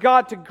for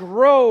God to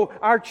grow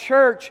our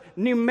church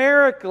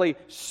numerically,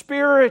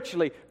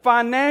 spiritually,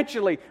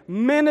 financially,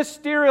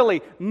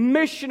 ministerially,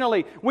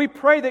 missionally. We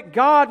pray that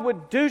God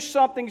would do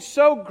something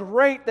so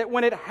great that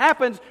when it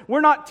happens,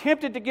 we're not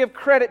tempted to give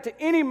credit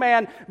to any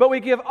man, but we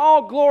give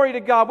all glory to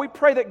God. We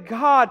pray that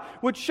God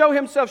would show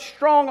Himself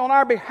strong on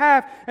our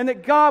behalf, and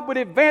that God would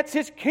advance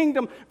His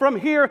kingdom from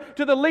here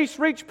to the least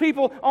reached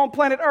people on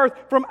planet Earth,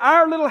 from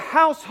our little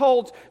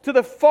households to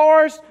the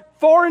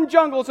foreign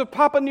jungles of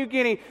Papua New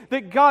Guinea,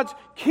 that God's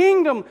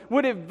kingdom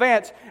would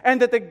advance,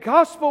 and that the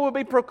gospel would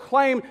be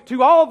proclaimed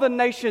to all the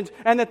nations,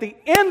 and that the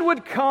end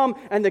would come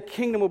and the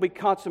kingdom will be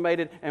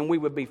consummated and we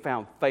would be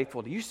found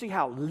faithful. Do you see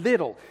how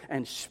little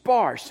and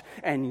sparse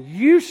and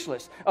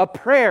useless a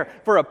prayer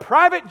for a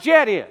private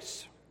jet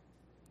is?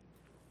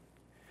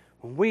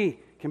 When we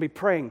can be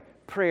praying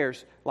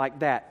prayers like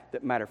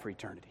that matter for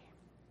eternity.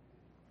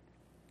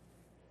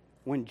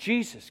 When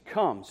Jesus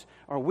comes,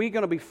 are we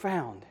going to be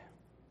found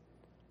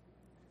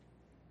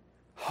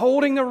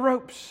holding the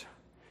ropes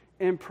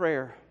in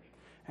prayer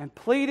and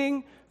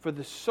pleading for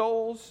the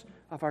souls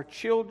of our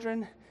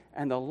children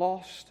and the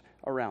lost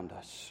around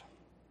us?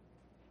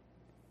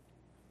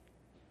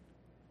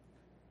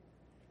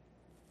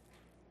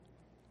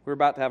 We're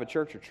about to have a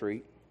church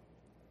retreat,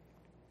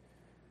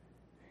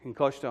 and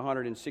close to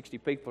 160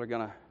 people are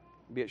going to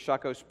be at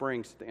Chaco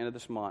Springs at the end of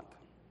this month.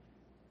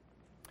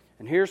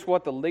 And here's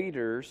what the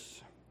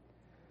leaders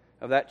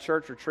of that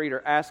church retreat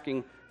are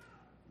asking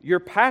your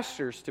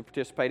pastors to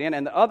participate in,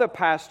 and the other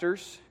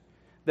pastors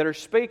that are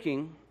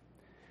speaking,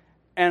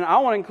 and I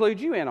want to include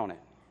you in on it.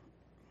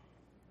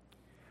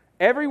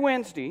 Every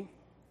Wednesday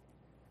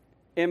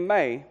in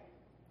May,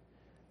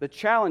 the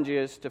challenge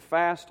is to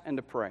fast and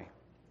to pray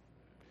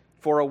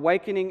for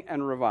awakening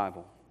and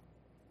revival.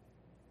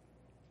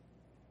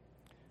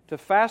 to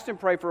fast and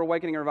pray for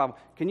awakening and revival.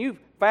 Can you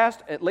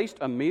fast at least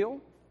a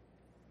meal?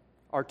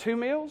 Or 2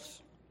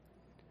 meals?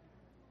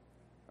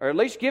 Or at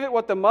least give it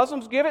what the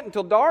Muslims give it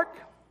until dark?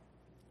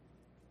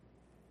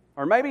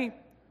 Or maybe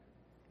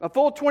a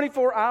full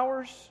 24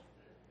 hours?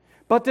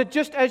 But that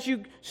just as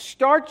you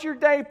start your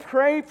day,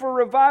 pray for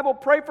revival,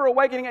 pray for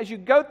awakening. As you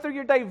go through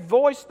your day,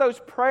 voice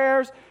those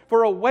prayers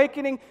for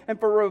awakening and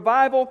for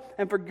revival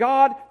and for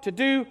God to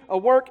do a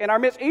work in our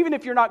midst. Even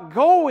if you're not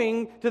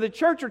going to the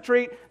church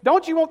retreat,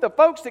 don't you want the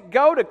folks that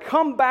go to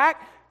come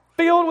back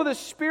filled with the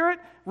Spirit,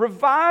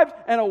 revived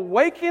and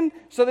awakened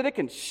so that it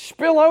can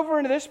spill over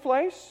into this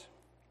place?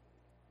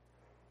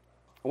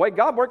 The way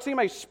God works, He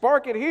may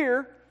spark it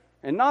here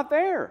and not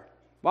there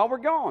while we're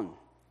gone.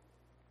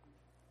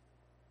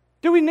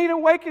 Do we need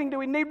awakening? Do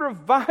we need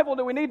revival?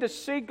 Do we need to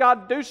see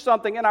God do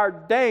something in our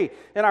day,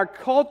 in our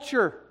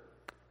culture?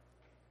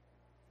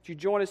 Would you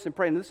join us in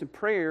prayer? And listen,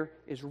 prayer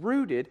is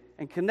rooted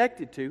and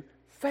connected to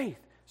faith.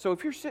 So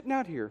if you're sitting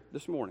out here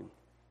this morning,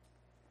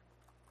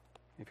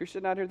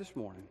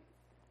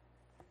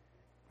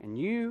 and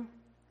you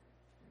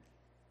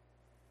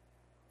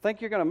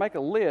think you're going to make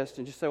a list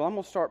and just say, well, I'm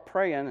going to start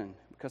praying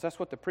because that's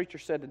what the preacher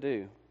said to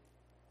do,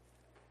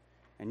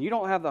 and you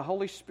don't have the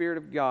Holy Spirit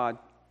of God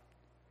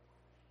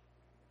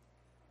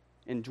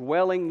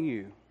indwelling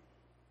you,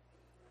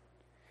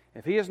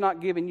 if He has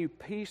not given you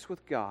peace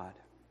with God,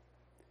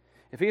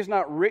 if He has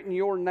not written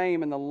your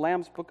name in the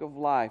Lamb's Book of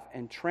Life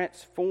and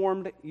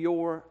transformed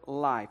your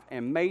life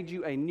and made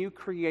you a new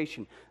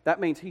creation,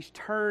 that means He's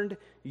turned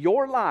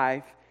your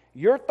life,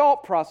 your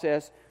thought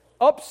process,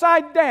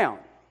 upside down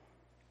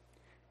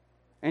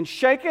and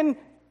shaken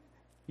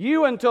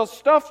you until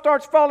stuff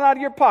starts falling out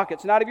of your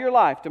pockets and out of your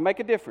life to make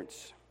a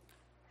difference.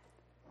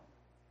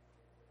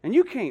 And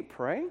you can't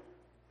pray.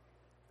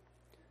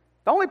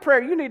 The only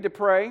prayer you need to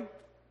pray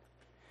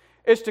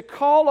is to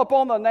call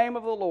upon the name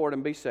of the Lord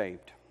and be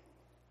saved.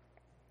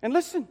 And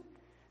listen,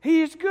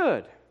 He is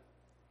good.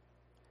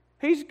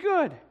 He's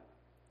good.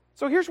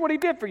 So here's what He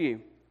did for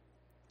you.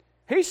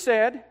 He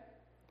said,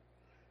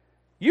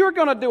 you're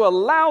going to do a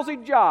lousy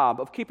job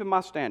of keeping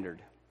my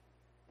standard.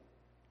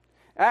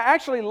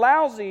 Actually,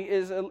 lousy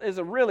is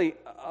a really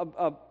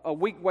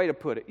weak way to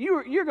put it.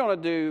 You're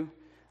going to do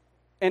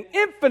an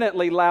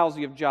infinitely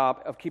lousy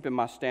job of keeping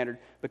my standard,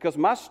 because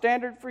my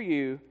standard for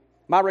you,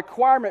 my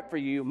requirement for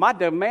you, my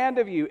demand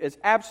of you is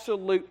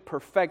absolute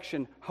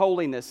perfection,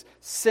 holiness,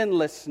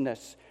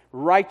 sinlessness,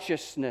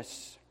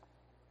 righteousness.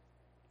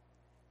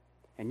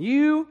 And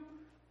you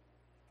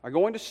are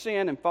going to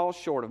sin and fall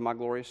short of my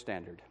glorious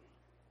standard.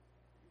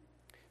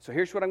 So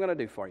here's what I'm going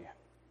to do for you.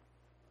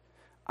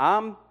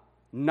 I'm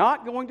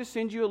not going to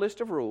send you a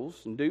list of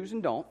rules and do's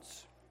and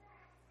don'ts.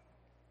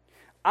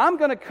 I'm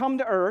going to come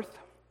to earth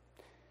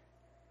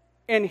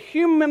in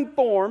human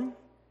form,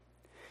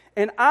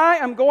 and I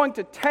am going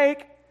to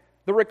take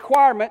the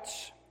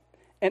requirements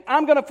and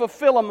I'm going to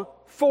fulfill them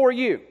for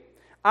you.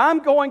 I'm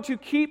going to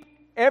keep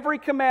every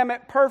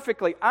commandment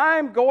perfectly.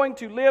 I'm going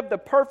to live the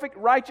perfect,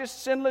 righteous,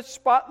 sinless,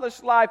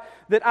 spotless life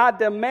that I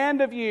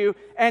demand of you,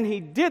 and He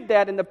did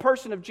that in the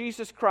person of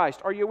Jesus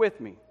Christ. Are you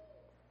with me?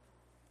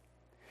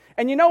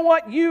 And you know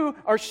what? You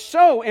are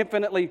so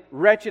infinitely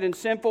wretched and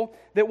sinful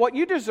that what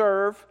you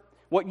deserve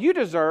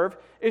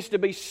is to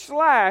be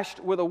slashed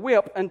with a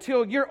whip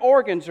until your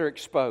organs are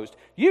exposed.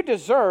 You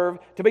deserve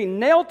to be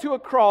nailed to a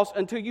cross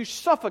until you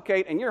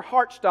suffocate and your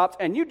heart stops,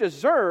 and you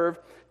deserve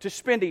to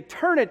spend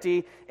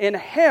eternity in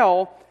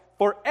hell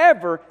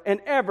forever and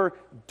ever,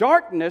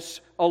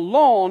 darkness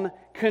alone,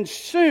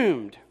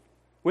 consumed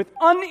with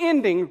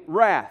unending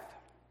wrath.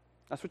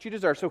 That's what you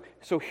deserve.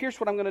 So here's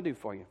what I'm going to do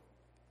for you.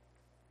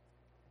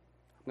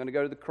 I'm going to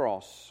go to the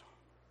cross.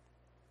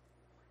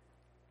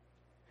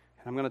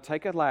 And I'm going to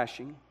take a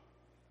lashing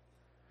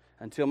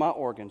until my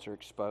organs are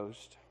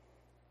exposed.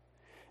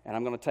 And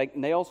I'm going to take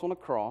nails on a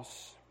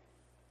cross.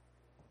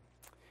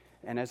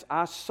 And as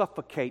I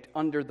suffocate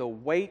under the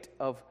weight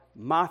of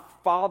my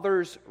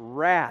Father's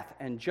wrath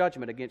and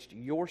judgment against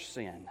your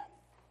sin,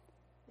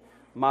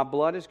 my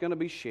blood is going to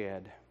be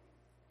shed,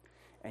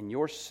 and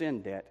your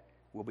sin debt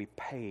will be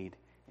paid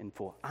in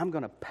full. I'm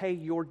going to pay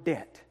your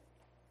debt.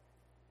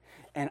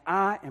 And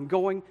I am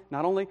going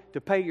not only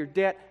to pay your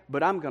debt,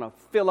 but I'm going to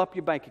fill up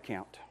your bank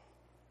account,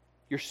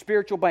 your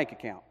spiritual bank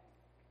account,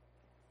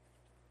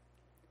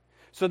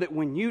 so that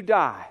when you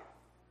die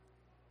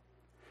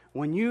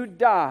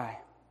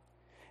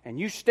and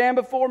you stand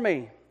before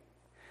me,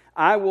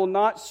 I will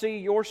not see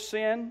your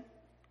sin,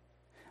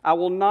 I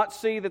will not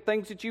see the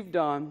things that you've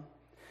done,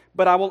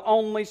 but I will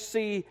only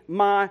see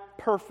my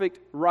perfect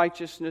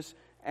righteousness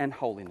and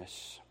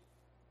holiness.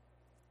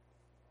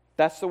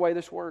 That's the way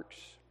this works.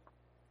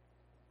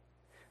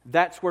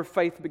 That's where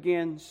faith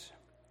begins,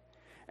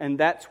 and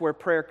that's where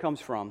prayer comes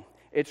from.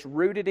 It's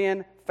rooted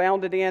in,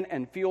 founded in,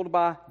 and fueled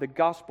by the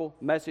gospel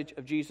message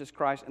of Jesus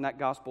Christ, and that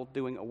gospel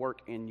doing a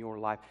work in your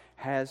life.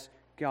 Has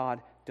God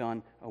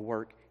done a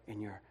work in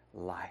your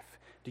life?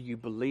 Do you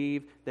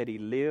believe that He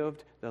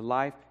lived the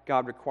life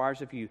God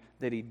requires of you,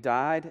 that He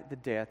died the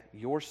death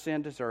your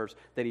sin deserves,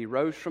 that He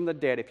rose from the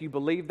dead? If you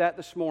believe that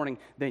this morning,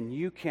 then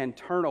you can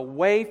turn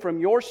away from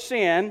your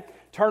sin,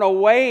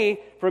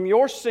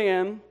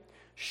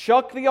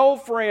 shuck the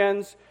old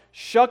friends,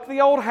 shuck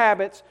the old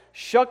habits,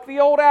 shuck the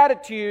old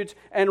attitudes,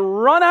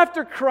 and run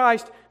after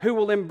Christ, who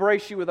will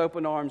embrace you with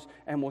open arms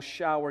and will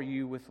shower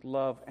you with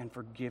love and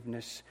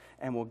forgiveness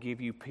and will give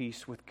you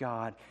peace with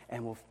God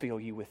and will fill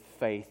you with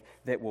faith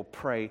that will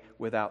pray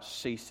without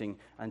ceasing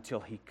until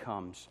He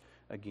comes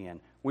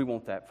again. We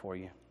want that for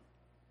you.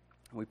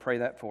 We pray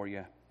that for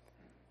you.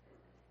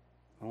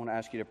 I want to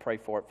ask you to pray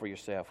for it for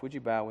yourself. Would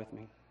you bow with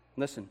me?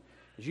 Listen,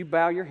 as you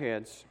bow your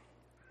heads,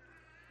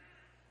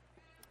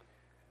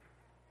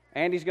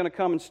 Andy's going to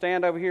come and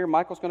stand over here.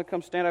 Michael's going to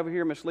come stand over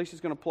here. Miss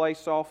Lisa's going to play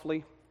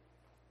softly.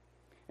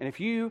 And if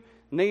you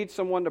need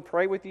someone to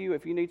pray with you,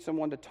 if you need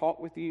someone to talk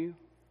with you,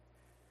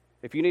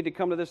 if you need to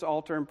come to this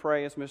altar and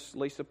pray as Miss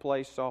Lisa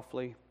plays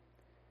softly,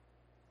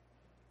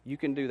 you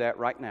can do that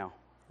right now.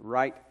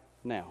 Right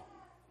now.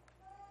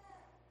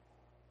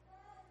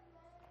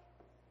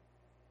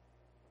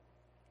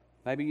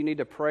 Maybe you need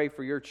to pray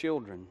for your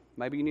children.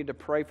 Maybe you need to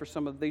pray for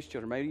some of these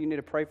children. Maybe you need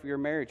to pray for your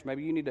marriage.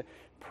 Maybe you need to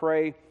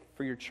pray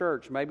for your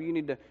church. Maybe you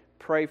need to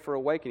pray for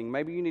awakening.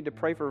 Maybe you need to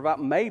pray for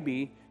revival.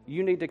 Maybe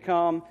you need to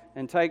come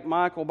and take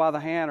Michael by the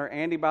hand or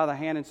Andy by the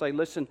hand and say,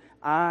 listen,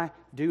 I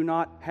do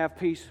not have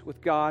peace with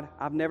God.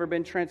 I've never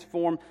been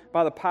transformed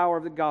by the power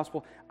of the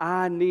gospel.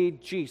 I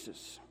need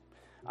Jesus.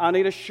 I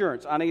need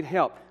assurance. I need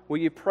help. Will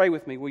you pray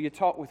with me? Will you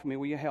talk with me?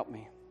 Will you help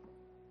me?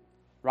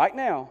 Right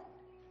now,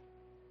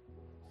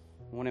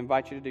 I want to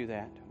invite you to do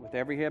that. With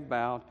every head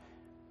bowed,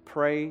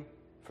 pray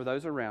for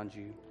those around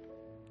you.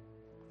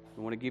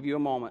 I want to give you a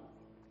moment.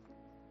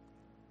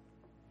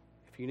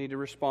 If you need to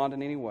respond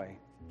in any way,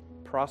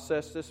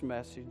 process this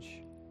message.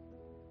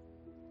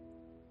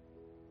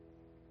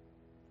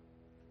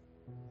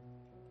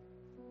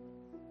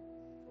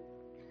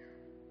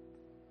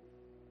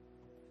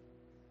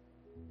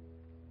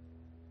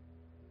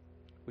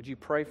 Would you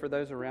pray for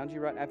those around you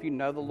right now? If you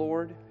know the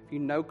Lord, if you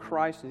know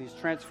Christ and He's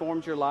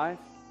transformed your life,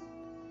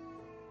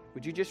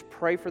 would you just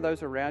pray for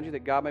those around you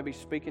that God may be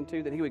speaking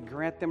to, that He would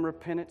grant them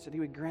repentance, that He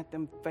would grant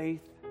them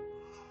faith,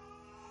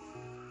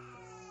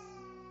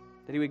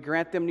 that He would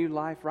grant them new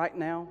life right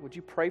now? Would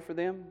you pray for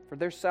them, for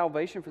their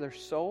salvation, for their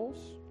souls?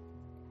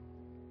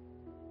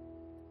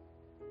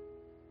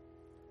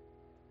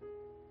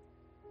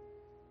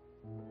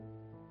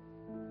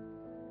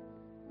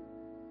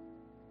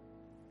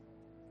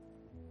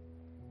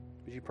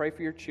 Would you pray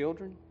for your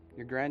children,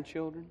 your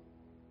grandchildren?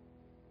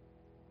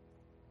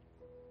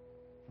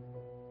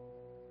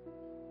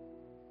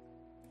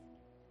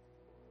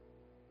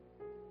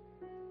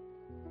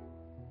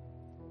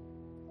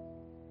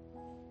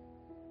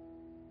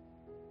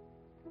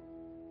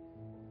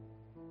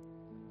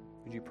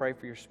 Would you pray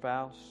for your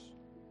spouse,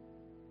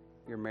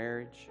 your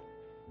marriage?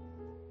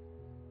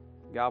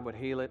 God would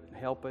heal it,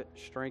 help it,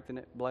 strengthen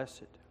it,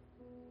 bless it.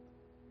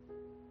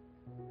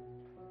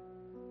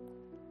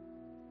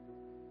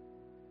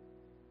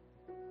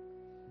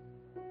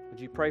 Would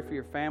you pray for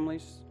your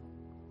families?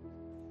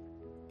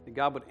 That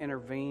God would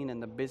intervene in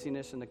the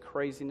busyness and the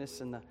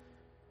craziness and the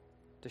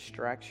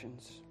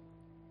distractions.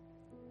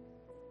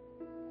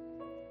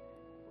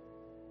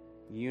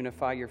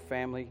 Unify your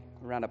family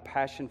around a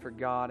passion for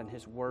God and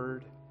His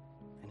Word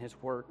and His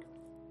work.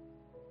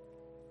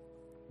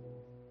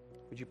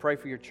 Would you pray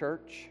for your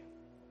church?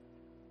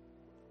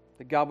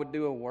 That God would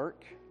do a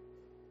work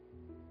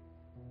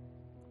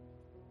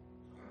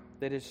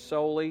that is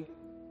solely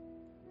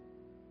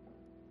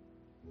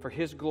for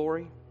His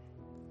glory,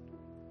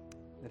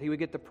 that He would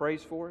get the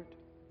praise for it.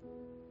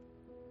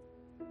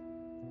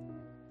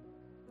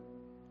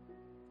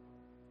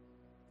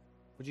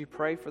 Would you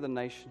pray for the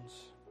nations,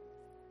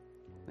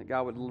 that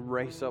God would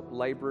raise up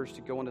laborers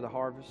to go into the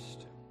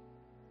harvest?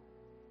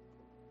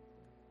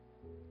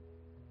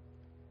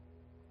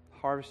 The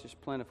harvest is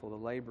plentiful, the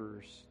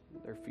laborers,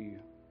 they're few.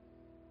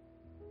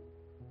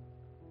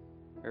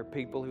 There are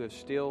people who have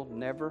still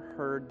never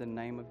heard the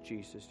name of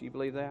Jesus. Do you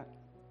believe that?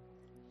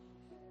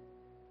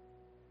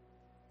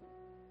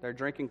 They're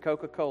drinking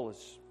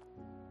Coca-Colas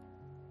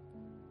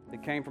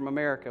that came from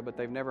America, but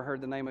they've never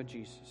heard the name of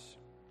Jesus.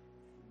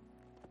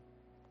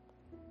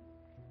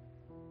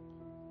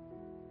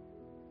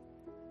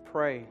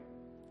 Pray.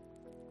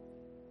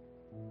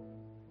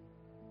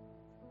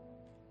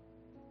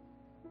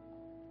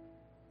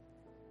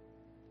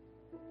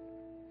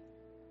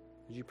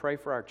 Did you pray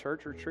for our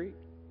church retreat?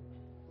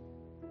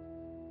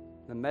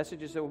 The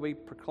messages that will be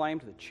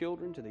proclaimed to the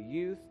children, to the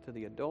youth, to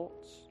the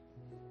adults.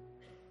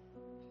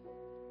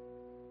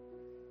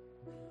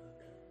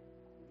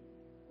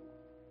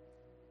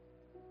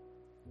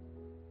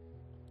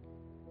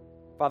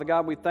 Father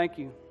God, we thank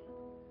You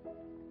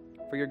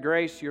for Your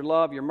grace, Your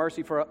love, Your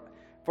mercy, for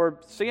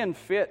seeing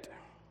fit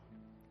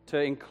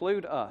to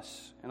include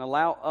us and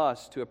allow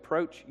us to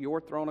approach Your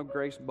throne of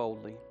grace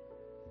boldly.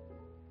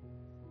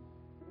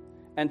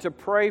 and to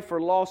pray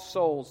for lost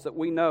souls that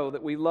we know,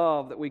 that we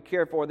love, that we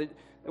care for, that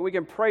we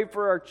can pray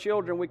for our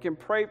children, we can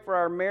pray for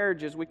our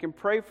marriages, we can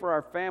pray for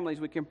our families,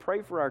 we can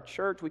pray for our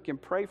church, we can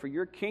pray for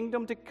your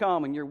kingdom to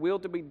come and your will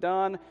to be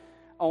done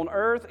on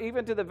earth,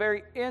 even to the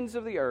very ends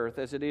of the earth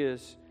as it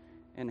is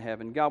in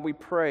heaven. God, we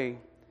pray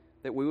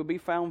that we will be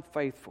found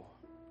faithful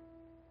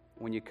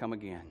when you come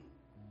again,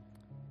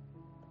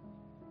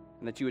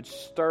 and that you would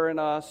stir in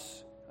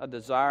us a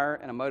desire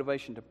and a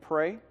motivation to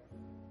pray,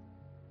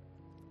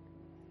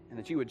 and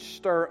that you would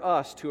stir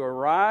us to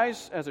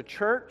arise as a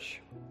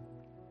church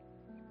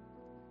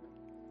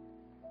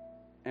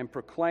and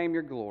proclaim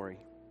your glory.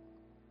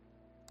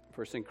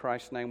 For it's in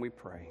Christ's name we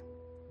pray.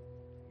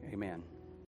 Amen.